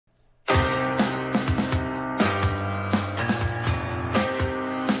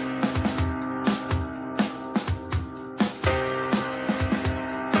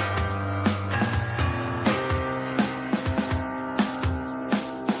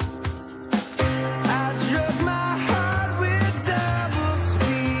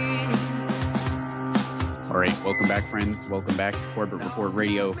Welcome back, friends. Welcome back to Corbett Report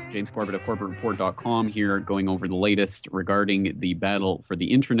Radio. James Corbett of CorbettReport.com here, going over the latest regarding the battle for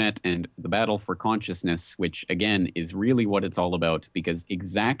the internet and the battle for consciousness, which, again, is really what it's all about, because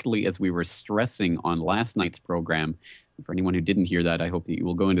exactly as we were stressing on last night's program, for anyone who didn't hear that, I hope that you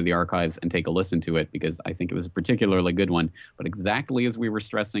will go into the archives and take a listen to it, because I think it was a particularly good one. But exactly as we were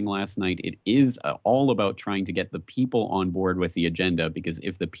stressing last night, it is all about trying to get the people on board with the agenda, because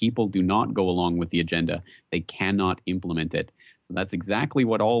if the people do not go along with the agenda, they cannot implement it. So that's exactly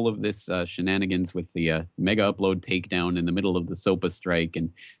what all of this shenanigans with the mega upload takedown in the middle of the SOPA strike and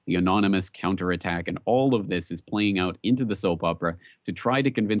the anonymous counterattack and all of this is playing out into the soap opera to try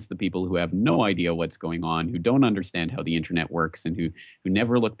to convince the people who have no idea what's going on, who don't understand how the internet works, and who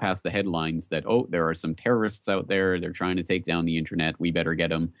never look past the headlines that, oh, there are some terrorists out there, they're trying to take down the internet, we better get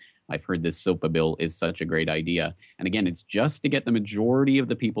them. I've heard this SOPA bill is such a great idea. And again, it's just to get the majority of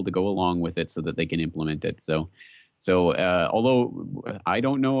the people to go along with it so that they can implement it. So although I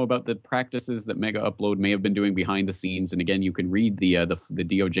don't know about the practices that Mega Upload may have been doing behind the scenes, and again, you can read the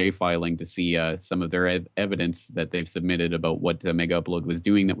DOJ filing to see some of their evidence that they've submitted about what Mega Upload was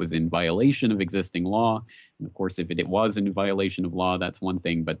doing that was in violation of existing law. And of course, if it was in violation of law, that's one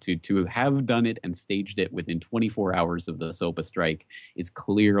thing. But to have done it and staged it within 24 hours of the SOPA strike is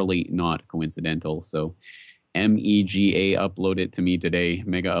clearly not coincidental. So MEGA uploaded to me today.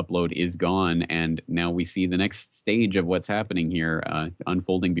 Mega Upload is gone, and now we see the next stage of what's happening here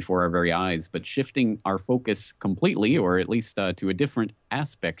unfolding before our very eyes, but shifting our focus completely, or at least to a different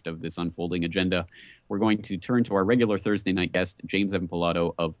aspect of this unfolding agenda. We're going to turn to our regular Thursday night guest, James Evan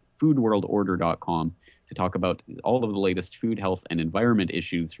Pilato of foodworldorder.com, to talk about all of the latest food, health, and environment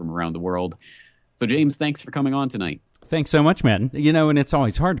issues from around the world. So James, thanks for coming on tonight. Thanks so much, man. And it's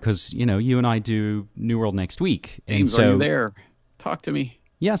always hard because, you and I do New World next week. James, are you there? Talk to me.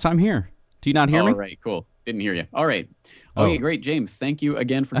 Yes, I'm here. Do you not hear me? All right, cool. Didn't hear you. All right. Okay, great, James. Thank you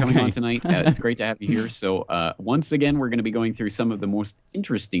again for coming on tonight. It's great to have you here. So once again, we're going to be going through some of the most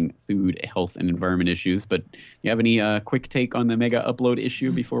interesting food, health, and environment issues. But you have any quick take on the Mega Upload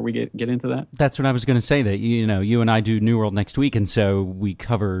issue before we get into that? That's what I was going to say, that, you and I do New World next week, and so we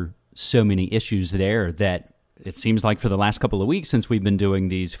cover so many issues there that it seems like for the last couple of weeks since we've been doing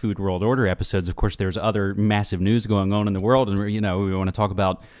these Food World Order episodes, of course, there's other massive news going on in the world, and, we want to talk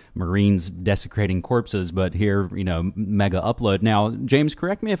about Marines desecrating corpses, but here, Mega Upload. Now, James,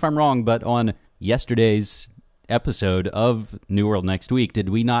 correct me if I'm wrong, but on yesterday's episode of New World Next Week, did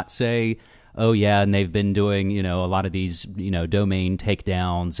we not say, oh, yeah, and they've been doing, a lot of these, domain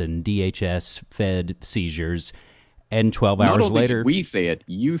takedowns and DHS-fed seizures, and 12 hours later, we say it.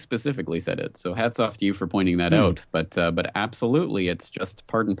 You specifically said it. So hats off to you for pointing that out. But absolutely, it's just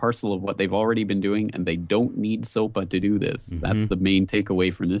part and parcel of what they've already been doing, and they don't need SOPA to do this. Mm-hmm. That's the main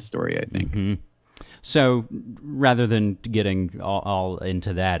takeaway from this story, I think. Mm-hmm. So rather than getting all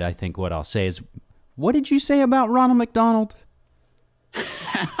into that, I think what I'll say is, what did you say about Ronald McDonald?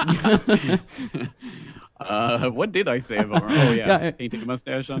 What did I say about him? Oh, yeah. Painting a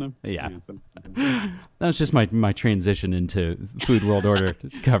mustache on him? Yeah. That was just my transition into Food World Order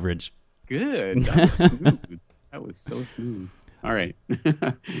coverage. Good. That was smooth. That was so smooth. All right.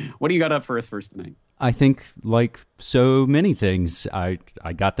 What do you got up for us first tonight? I think, like so many things, I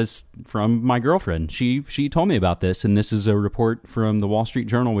got this from my girlfriend. She told me about this, and this is a report from the Wall Street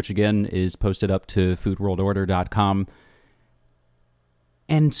Journal, which, again, is posted up to foodworldorder.com.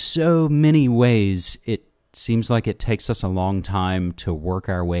 In so many ways, it seems like it takes us a long time to work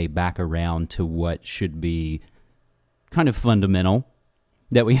our way back around to what should be kind of fundamental,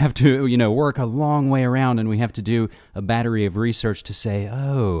 that we have to, work a long way around, and we have to do a battery of research to say,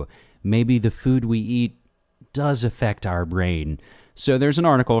 oh, maybe the food we eat does affect our brain. So there's an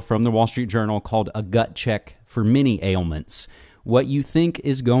article from the Wall Street Journal called A Gut Check for Many Ailments. What you think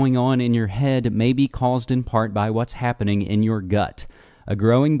is going on in your head may be caused in part by what's happening in your gut. A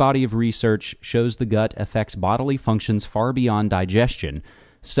growing body of research shows the gut affects bodily functions far beyond digestion.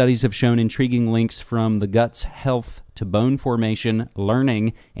 Studies have shown intriguing links from the gut's health to bone formation,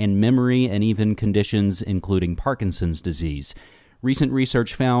 learning, and memory, and even conditions including Parkinson's disease. Recent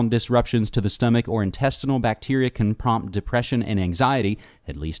research found disruptions to the stomach or intestinal bacteria can prompt depression and anxiety,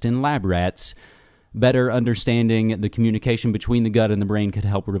 at least in lab rats. Better understanding the communication between the gut and the brain could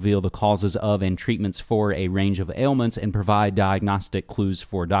help reveal the causes of and treatments for a range of ailments and provide diagnostic clues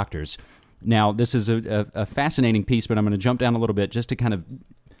for doctors. Now, this is a fascinating piece, but I'm going to jump down a little bit just to kind of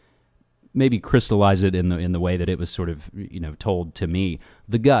maybe crystallize it in the way that it was sort of, told to me.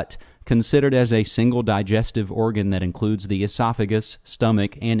 The gut, considered as a single digestive organ that includes the esophagus,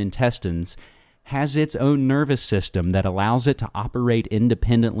 stomach, and intestines, has its own nervous system that allows it to operate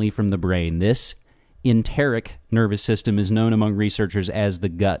independently from the brain. This enteric nervous system is known among researchers as the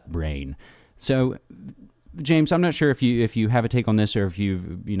gut brain. So, James, I'm not sure if you have a take on this or if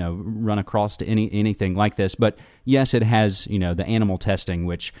you've run across to anything like this, but yes, it has the animal testing,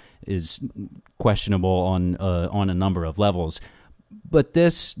 which is questionable on a number of levels. But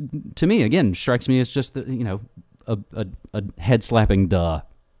this, to me, again, strikes me as just a head slapping duh.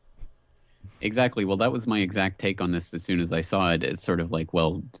 Exactly. Well, that was my exact take on this as soon as I saw it. It's sort of like,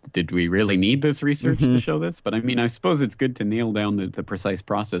 well, did we really need this research to show this? But I mean, I suppose it's good to nail down the precise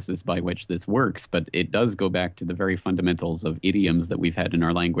processes by which this works. But it does go back to the very fundamentals of idioms that we've had in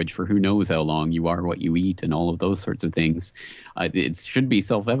our language for who knows how long. You are what you eat and all of those sorts of things. It should be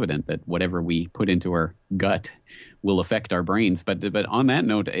self-evident that whatever we put into our gut will affect our brains. But on that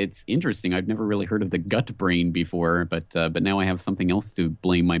note, it's interesting. I've never really heard of the gut brain before, but now I have something else to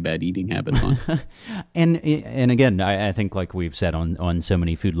blame my bad eating habits on. and again, I think, like we've said on so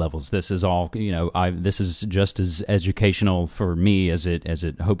many food levels, this is all this is just as educational for me as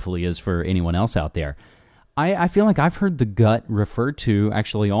it hopefully is for anyone else out there. I feel like I've heard the gut referred to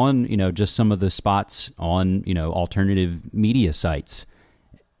actually on just some of the spots on alternative media sites.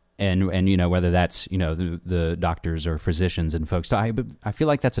 And whether that's the doctors or physicians and folks, I feel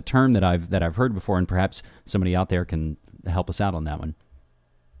like that's a term that I've heard before, and perhaps somebody out there can help us out on that one.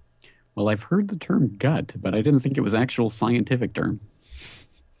 Well, I've heard the term gut, but I didn't think it was an actual scientific term.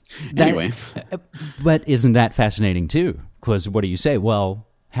 Anyway, but isn't that fascinating too? Because what do you say? Well,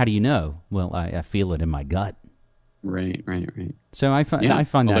 how do you know? Well, I feel it in my gut. Right. So I find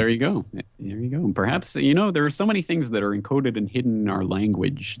that. There you go. Perhaps, there are so many things that are encoded and hidden in our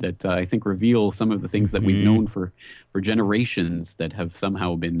language that I think reveal some of the things that we've known for generations that have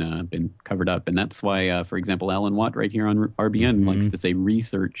somehow been covered up. And that's why, for example, Alan Watt right here on RBN likes to say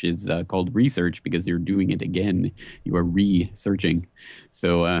research is called research because you're doing it again. You are researching.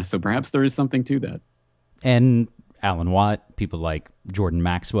 So perhaps there is something to that. And Alan Watt, people like Jordan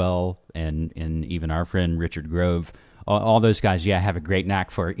Maxwell, and even our friend Richard Grove, all those guys, have a great knack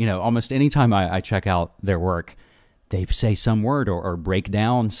for, almost any time I check out their work, they say some word or break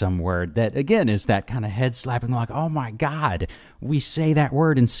down some word that, again, is that kind of head slapping, like, oh my God, we say that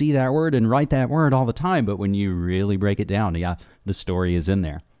word and see that word and write that word all the time. But when you really break it down, the story is in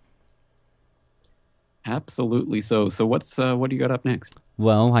there. Absolutely. So what do you got up next?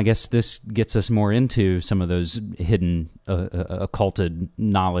 Well, I guess this gets us more into some of those hidden, occulted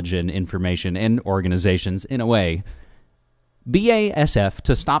knowledge and information and organizations in a way. BASF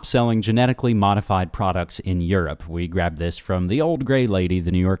to stop selling genetically modified products in Europe. We grabbed this from the old gray lady,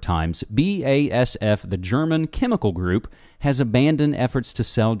 the New York Times. BASF, the German chemical group, has abandoned efforts to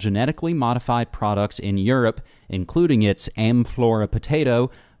sell genetically modified products in Europe, including its Amflora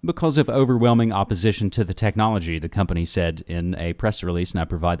potato, because of overwhelming opposition to the technology, the company said in a press release, and I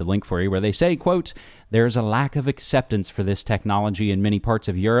provide the link for you, where they say, quote, "There's a lack of acceptance for this technology in many parts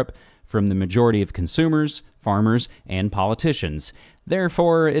of Europe from the majority of consumers, farmers, and politicians.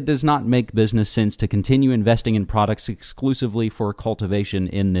 Therefore, it does not make business sense to continue investing in products exclusively for cultivation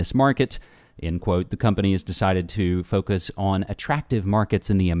in this market." End quote. The company has decided to focus on attractive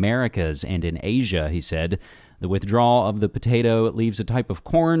markets in the Americas and in Asia, he said. The withdrawal of the potato leaves a type of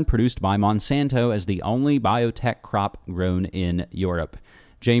corn produced by Monsanto as the only biotech crop grown in Europe.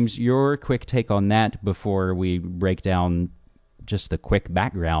 James, your quick take on that before we break down just the quick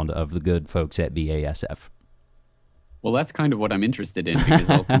background of the good folks at BASF. Well, that's kind of what I'm interested in, because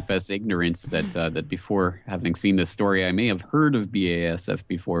I'll confess ignorance that before having seen this story, I may have heard of BASF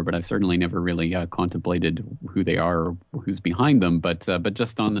before, but I've certainly never really contemplated who they are or who's behind them. But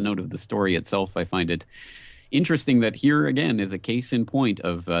just on the note of the story itself, I find it interesting that here again is a case in point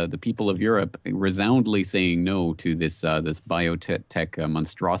of the people of Europe resoundingly saying no to this biotech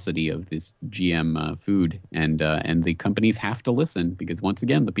monstrosity of this GM food, and the companies have to listen because once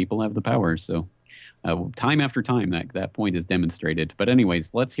again the people have the power. So time after time that point is demonstrated. But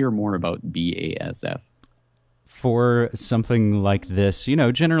anyways, let's hear more about BASF. For something like this,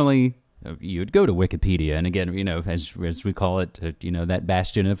 generally you'd go to Wikipedia, and again, as we call it, that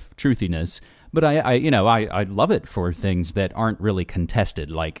bastion of truthiness. But I love it for things that aren't really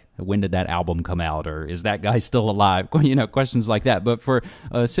contested, like when did that album come out, or is that guy still alive? Questions like that. But for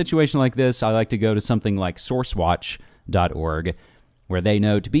a situation like this, I like to go to something like sourcewatch.org, where they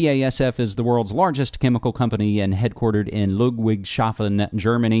note BASF is the world's largest chemical company and headquartered in Ludwigshafen,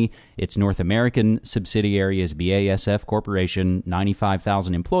 Germany. Its North American subsidiary is BASF Corporation,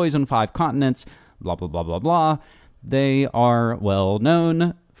 95,000 employees on 5 continents, blah, blah, blah, blah, blah. They are well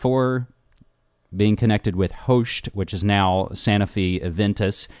known for being connected with Hoechst, which is now Sanofi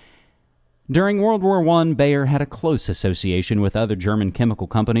Aventis. During World War I, Bayer had a close association with other German chemical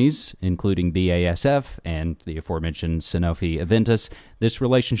companies, including BASF and the aforementioned Sanofi-Aventis. This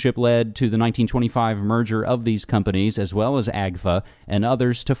relationship led to the 1925 merger of these companies, as well as AGFA and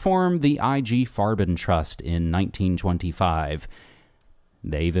others, to form the IG Farben Trust in 1925.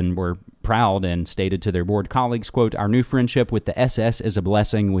 They even were proud and stated to their board colleagues, quote, "Our new friendship with the SS is a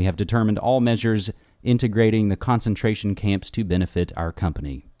blessing. We have determined all measures integrating the concentration camps to benefit our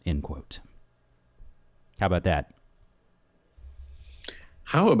company," end quote. How about that?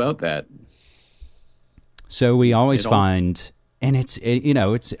 How about that? So we always find, and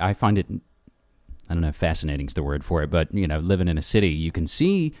I find it, I don't know if fascinating is the word for it, but, living in a city, you can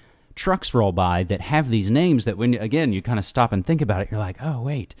see trucks roll by that have these names that when, again, you kind of stop and think about it, you're like, oh,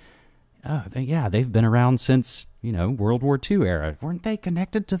 wait. Oh, they've been around since, World War II era. Weren't they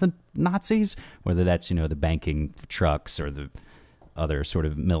connected to the Nazis? Whether that's, the banking trucks or the other sort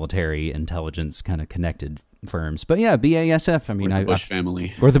of military intelligence kind of connected firms. But yeah, BASF, or the Bush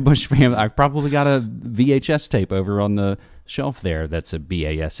family. Or the Bush family. I've probably got a VHS tape over on the shelf there that's a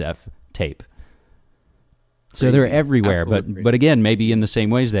BASF tape. So they're everywhere. But again, maybe in the same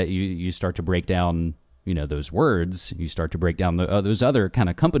ways that you start to break down, those words, you start to break down those other kind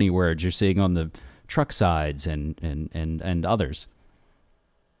of company words you're seeing on the truck sides and others.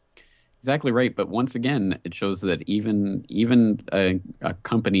 Exactly right, but once again, it shows that even a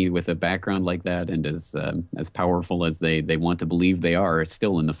company with a background like that and as powerful as they want to believe they are,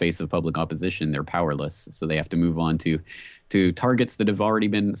 still in the face of public opposition, they're powerless. So they have to move on to targets that have already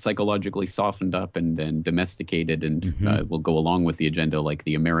been psychologically softened up and domesticated, and will go along with the agenda, like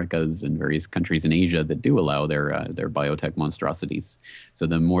the Americas and various countries in Asia that do allow their biotech monstrosities. So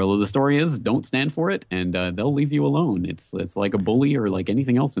the moral of the story is, don't stand for it, and they'll leave you alone. It's like a bully or like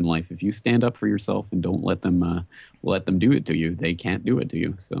anything else in life. If you stand up for yourself and don't let them do it to you, they can't do it to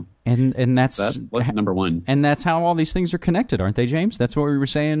you. So and that's lesson number one. And that's how all these things are connected, aren't they, James? That's what we were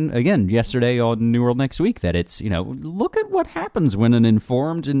saying again yesterday on New World Next Week, that it's, look at what happens when an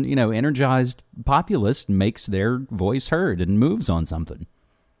informed and, energized populace makes their voice heard and moves on something.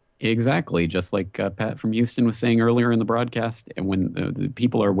 Exactly. Just like Pat from Houston was saying earlier in the broadcast, and when the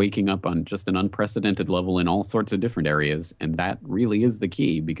people are waking up on just an unprecedented level in all sorts of different areas. And that really is the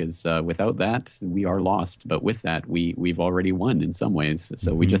key, because without that, we are lost. But with that, we've already won in some ways.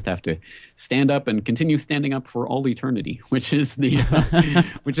 So we just have to stand up and continue standing up for all eternity, which is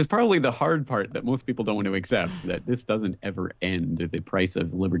which is probably the hard part that most people don't want to accept, that this doesn't ever end. The price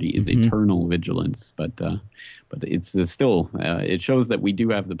of liberty is eternal vigilance. But it's still, it shows that we do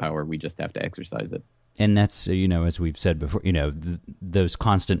have the power. We just have to exercise it. And that's, as we've said before, those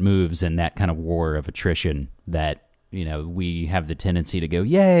constant moves and that kind of war of attrition that, we have the tendency to go,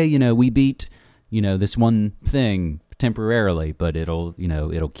 yay, we beat, this one thing temporarily, but it'll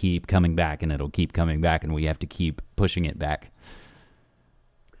keep coming back and it'll keep coming back, and we have to keep pushing it back.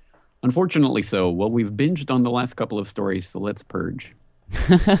 Unfortunately so. Well, we've binged on the last couple of stories, so let's purge.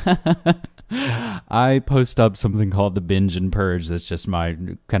 I post up something called the Binge and Purge. That's just my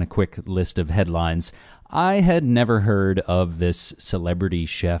kind of quick list of headlines. I had never heard of this celebrity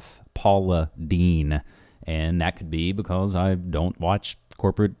chef, Paula Deen, and that could be because I don't watch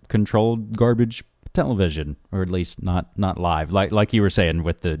corporate-controlled garbage television, or at least not live, like you were saying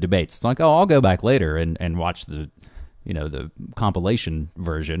with the debates. It's like, oh, I'll go back later and watch the compilation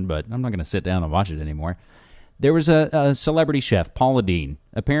version, but I'm not going to sit down and watch it anymore. There was a celebrity chef, Paula Deen.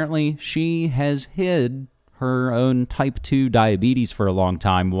 Apparently, she has hid her own type 2 diabetes for a long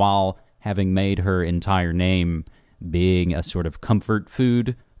time while having made her entire name being a sort of comfort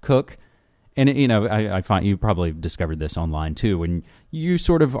food cook. And, I find you probably discovered this online, too. When you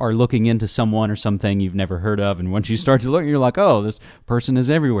sort of are looking into someone or something you've never heard of, and once you start to look, you're like, oh, this person is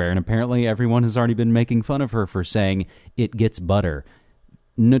everywhere. And apparently everyone has already been making fun of her for saying it gets butter.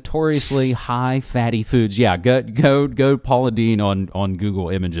 Notoriously high fatty foods. Yeah, go Paula Deen on Google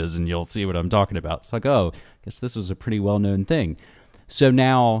Images and you'll see what I'm talking about. It's like, oh, I guess this was a pretty well-known thing. So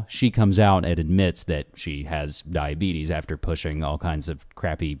now she comes out and admits that she has diabetes after pushing all kinds of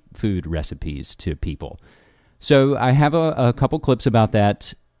crappy food recipes to people. So I have a couple clips about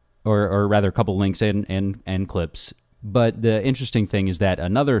that, or rather a couple links and clips. But the interesting thing is that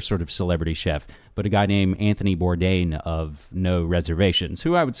another sort of celebrity chef, but a guy named Anthony Bourdain of No Reservations,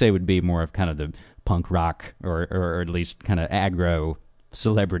 who I would say would be more of kind of the punk rock or at least kind of aggro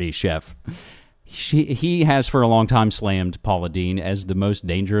celebrity chef. He has for a long time slammed Paula Deen as the most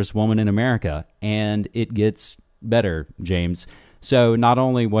dangerous woman in America, and it gets better, James. So not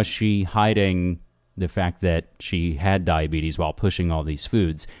only was she hiding the fact that she had diabetes while pushing all these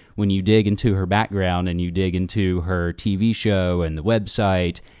foods, when you dig into her background and you dig into her TV show and the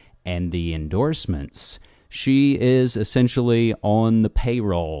website and the endorsements. She is essentially on the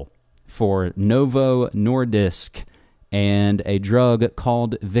payroll for Novo Nordisk and a drug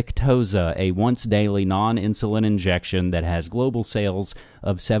called Victoza, a once-daily non-insulin injection that has global sales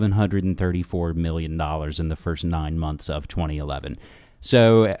of $734 million in the first 9 months of 2011.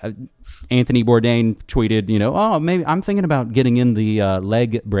 So Anthony Bourdain tweeted, maybe I'm thinking about getting in the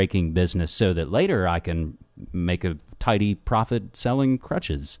leg-breaking business so that later I can make a tidy profit selling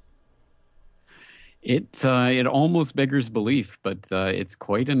crutches. It almost beggars belief, but it's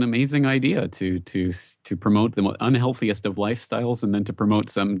quite an amazing idea to promote the unhealthiest of lifestyles and then to promote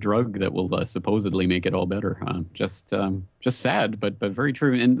some drug that will supposedly make it all better. Just sad, but very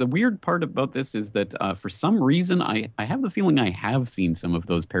true. And the weird part about this is that for some reason I have the feeling I have seen some of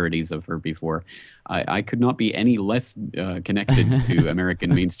those parodies of her before. I could not be any less connected to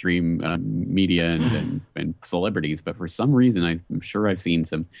American mainstream media and celebrities, but for some reason I'm sure I've seen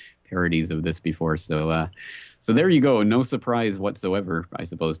some parodies of this before. So there you go. No surprise whatsoever, I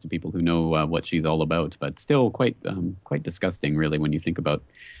suppose, to people who know what she's all about, but still quite disgusting, really, when you think about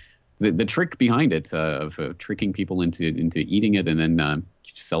the trick behind it of tricking people into eating it and then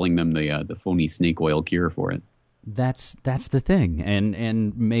selling them the phony snake oil cure for it. That's the thing.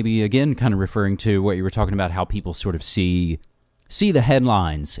 And maybe, again, kind of referring to what you were talking about, how people sort of see the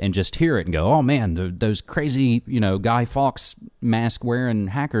headlines and just hear it and go, oh man, those crazy, Guy Fawkes mask wearing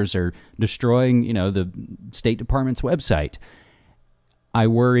hackers are destroying, the State Department's website. I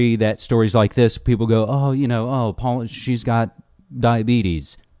worry that stories like this, people go, Paul, she's got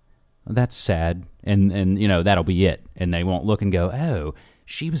diabetes. That's sad. And that'll be it. And they won't look and go, oh,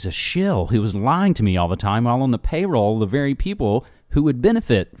 she was a shill who was lying to me all the time while on the payroll, the very people who would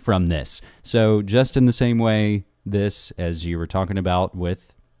benefit from this. So just in the same way, this, as you were talking about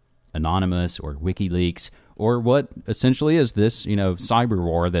with Anonymous or WikiLeaks, or what essentially is this, cyber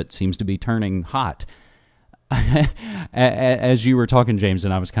war that seems to be turning hot. As you were talking, James,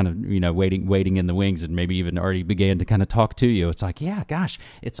 and I was kind of, waiting in the wings and maybe even already began to kind of talk to you. It's like, yeah, gosh,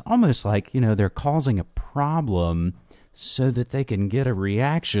 it's almost like, they're causing a problem so that they can get a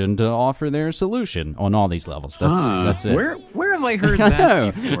reaction to offer their solution on all these levels. That's it. Where have I heard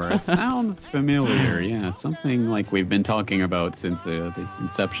that before? It sounds familiar. Yeah, something like we've been talking about since the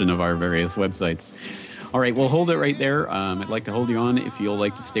inception of our various websites. All right, we'll hold it right there. I'd like to hold you on if you'll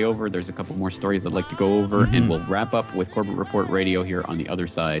like to stay over. There's a couple more stories I'd like to go over, and we'll wrap up with Corbett Report Radio here on the other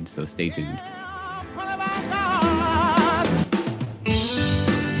side, so stay tuned.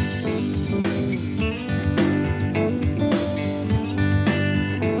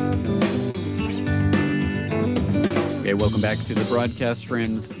 Welcome back to the broadcast,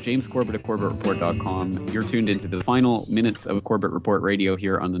 friends. James Corbett of CorbettReport.com. You're tuned into the final minutes of Corbett Report Radio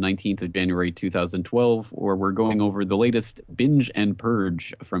here on the 19th of January 2012, where we're going over the latest Binge and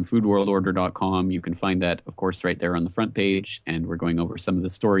Purge from FoodWorldOrder.com. You can find that, of course, right there on the front page, and we're going over some of the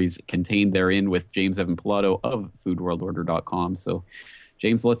stories contained therein with James Evan Pilato of FoodWorldOrder.com. So,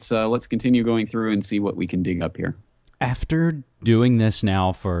 James, let's continue going through and see what we can dig up here. After doing this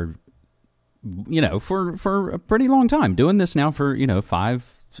now for a pretty long time, doing this now for,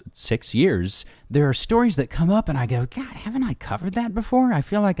 5-6 years, there are stories that come up and I go, God, haven't I covered that before? I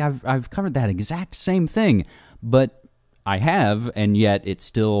feel like I've covered that exact same thing, but I have, and yet it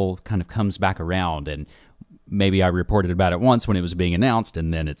still kind of comes back around, and maybe I reported about it once when it was being announced,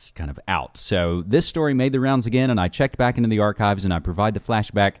 and then it's kind of out. So this story made the rounds again, and I checked back into the archives, and I provide the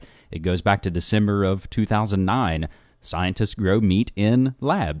flashback. It goes back to December of 2009. Scientists grow meat in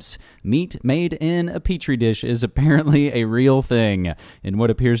labs. Meat made in a petri dish is apparently a real thing. In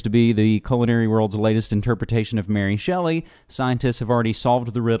what appears to be the culinary world's latest interpretation of Mary Shelley, scientists have already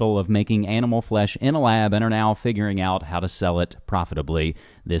solved the riddle of making animal flesh in a lab and are now figuring out how to sell it profitably.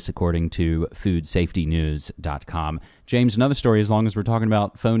 This according to foodsafetynews.com. James, another story, as long as we're talking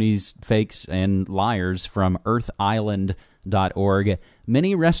about phonies, fakes, and liars, from earthisland.org.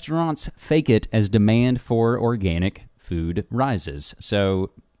 Many restaurants fake it as demand for organic food rises. So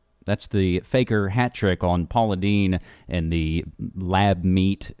that's the faker hat trick on Paula Deen and the lab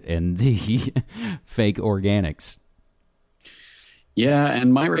meat and the fake organics. Yeah,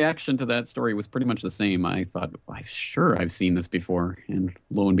 and my reaction to that story was pretty much the same. I thought, I've seen this before. And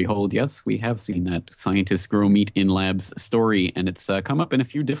lo and behold, yes, we have seen that scientists grow meat in labs story. And it's come up in a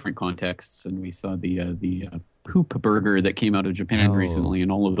few different contexts. And we saw the poop burger that came out of Japan recently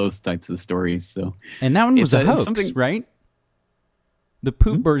and all of those types of stories. So, and that one was a hoax, right? The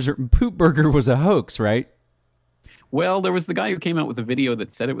poop burger was a hoax, right? Well, there was the guy who came out with a video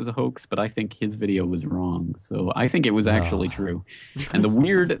that said it was a hoax, but I think his video was wrong. So I think it was actually Oh. true. And the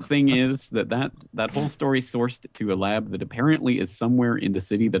weird thing is that whole story sourced to a lab that apparently is somewhere in the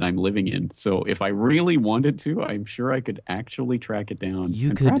city that I'm living in. So if I really wanted to, I'm sure I could actually track it down. You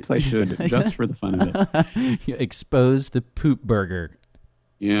and could- perhaps I should, just for the fun of it. You expose the poop burger.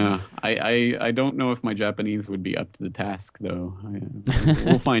 Yeah, I don't know if my Japanese would be up to the task, though.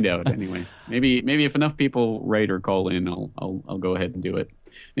 We'll find out anyway. Maybe if enough people write or call in, I'll go ahead and do it.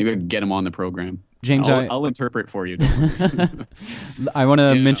 Maybe I'll get them on the program. James, I'll interpret for you. I want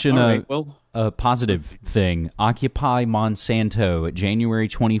to mention all right, well, a positive thing. Occupy Monsanto, January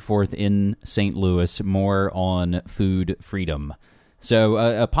 24th in St. Louis. More on food freedom. So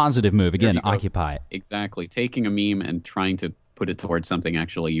a positive move. Again, you go. Occupy it. Exactly. Taking a meme and trying to put it towards something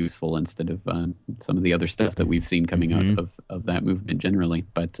actually useful instead of some of the other stuff that we've seen coming out of that movement generally.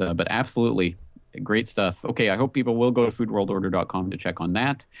 But absolutely great stuff. Okay, I hope people will go to foodworldorder.com to check on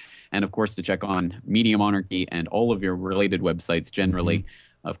that. And of course, to check on Media Monarchy and all of your related websites generally.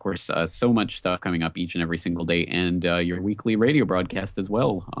 Of course, so much stuff coming up each and every single day, and your weekly radio broadcast as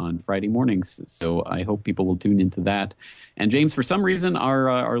well on Friday mornings. So I hope people will tune into that. And James, for some reason,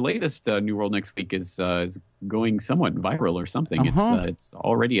 our latest New World Next Week is going somewhat viral or something. It's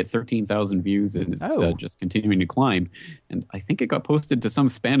already at 13,000 views, and it's just continuing to climb. And I think it got posted to some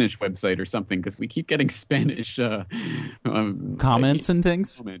Spanish website or something, because we keep getting Spanish Comments and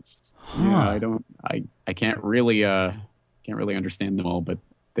things. Comments. Yeah, I can't really understand them all, but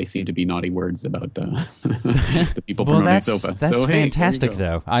they seem to be naughty words about the people promoting SOPA. That's so, fantastic, hey,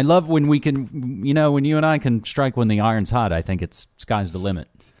 there you though. I love when we can, when you and I can strike when the iron's hot. I think it's sky's the limit.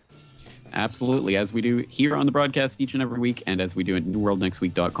 Absolutely, as we do here on the broadcast each and every week, and as we do at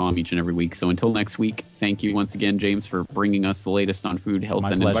newworldnextweek.com each and every week. So until next week, thank you once again, James, for bringing us the latest on food, health,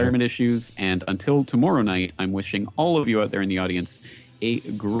 My and pleasure. environment issues. And until tomorrow night, I'm wishing all of you out there in the audience a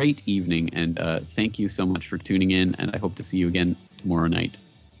great evening, and thank you so much for tuning in, and I hope to see you again tomorrow night.